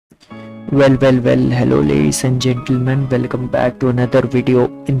Well, hello ladies and gentlemen, welcome back to another video.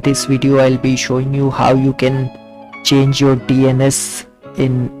 In this video I'll be showing you how you can change your DNS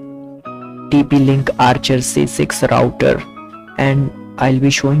in TP-Link Archer C6 router, and I'll be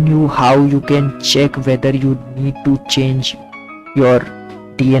showing you how you can check whether you need to change your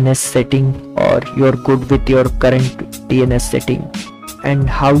DNS setting or you're good with your current DNS setting, and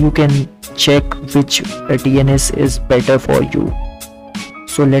how you can check which DNS is better for you.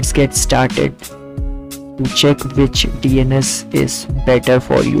 So let's get started. To check which DNS is better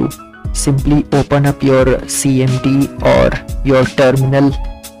for you, simply open up your CMD or your terminal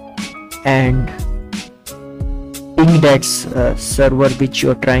and ping that server which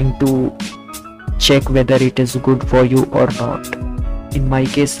you're trying to check whether it is good for you or not. In my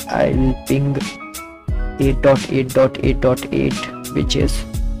case, I'll ping 8.8.8.8, which is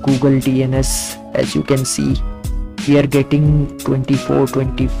Google DNS. As you can see, we are getting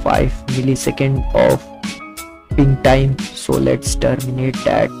 24-25 millisecond of ping time, so let's terminate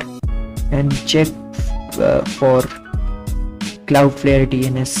that and check for Cloudflare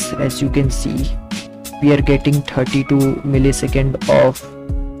DNS. As you can see, we are getting 32 millisecond of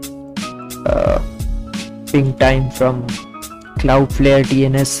ping time from Cloudflare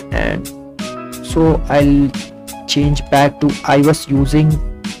DNS, and so I'll change back to I was using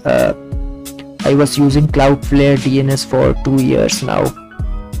Cloudflare DNS for 2 years now.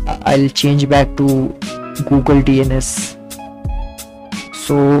 I'll change back to Google DNS.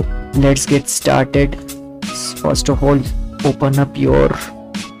 So let's get started. First of all, open up your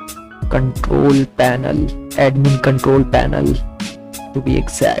control panel, admin control panel to be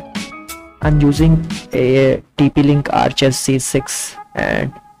exact. I'm using a TP-Link Archer C6,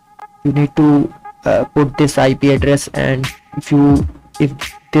 and you need to put this IP address, and if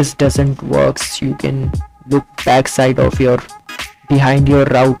this doesn't works, you can look backside of behind your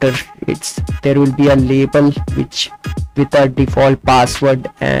router. There will be a label with a default password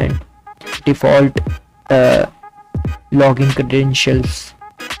and default login credentials.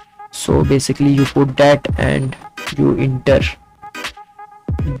 So basically you put that and you enter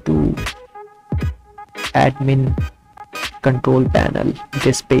into admin control panel,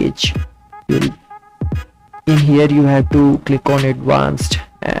 this page. In here you have to click on advanced,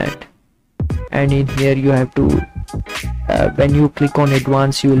 and in here you have to when you click on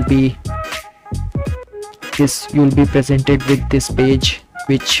advanced, you will be presented with this page,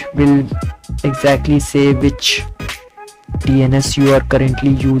 which will exactly say which DNS you are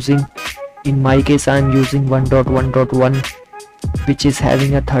currently using. In my case, I am using 1.1.1, which is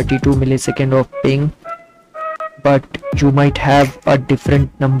having a 32 millisecond of ping, but you might have a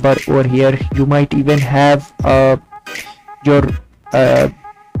different number over here. You might even have your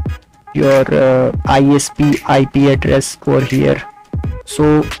ISP IP address over here.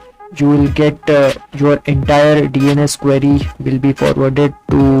 So you will get your entire DNS query will be forwarded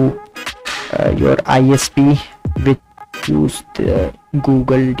to your ISP, which use the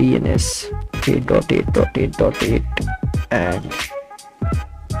Google DNS 8.8.8.8 and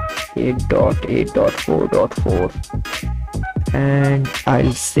 8.8.4.4, and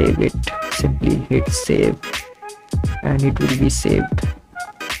I'll save it. Simply hit save and it will be saved,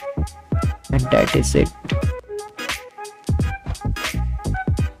 and that is it.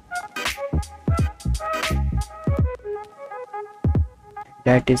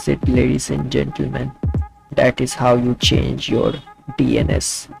 That is it, ladies and gentlemen. That is how you change your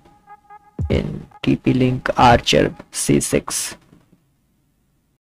DNS in TP-Link Archer C6.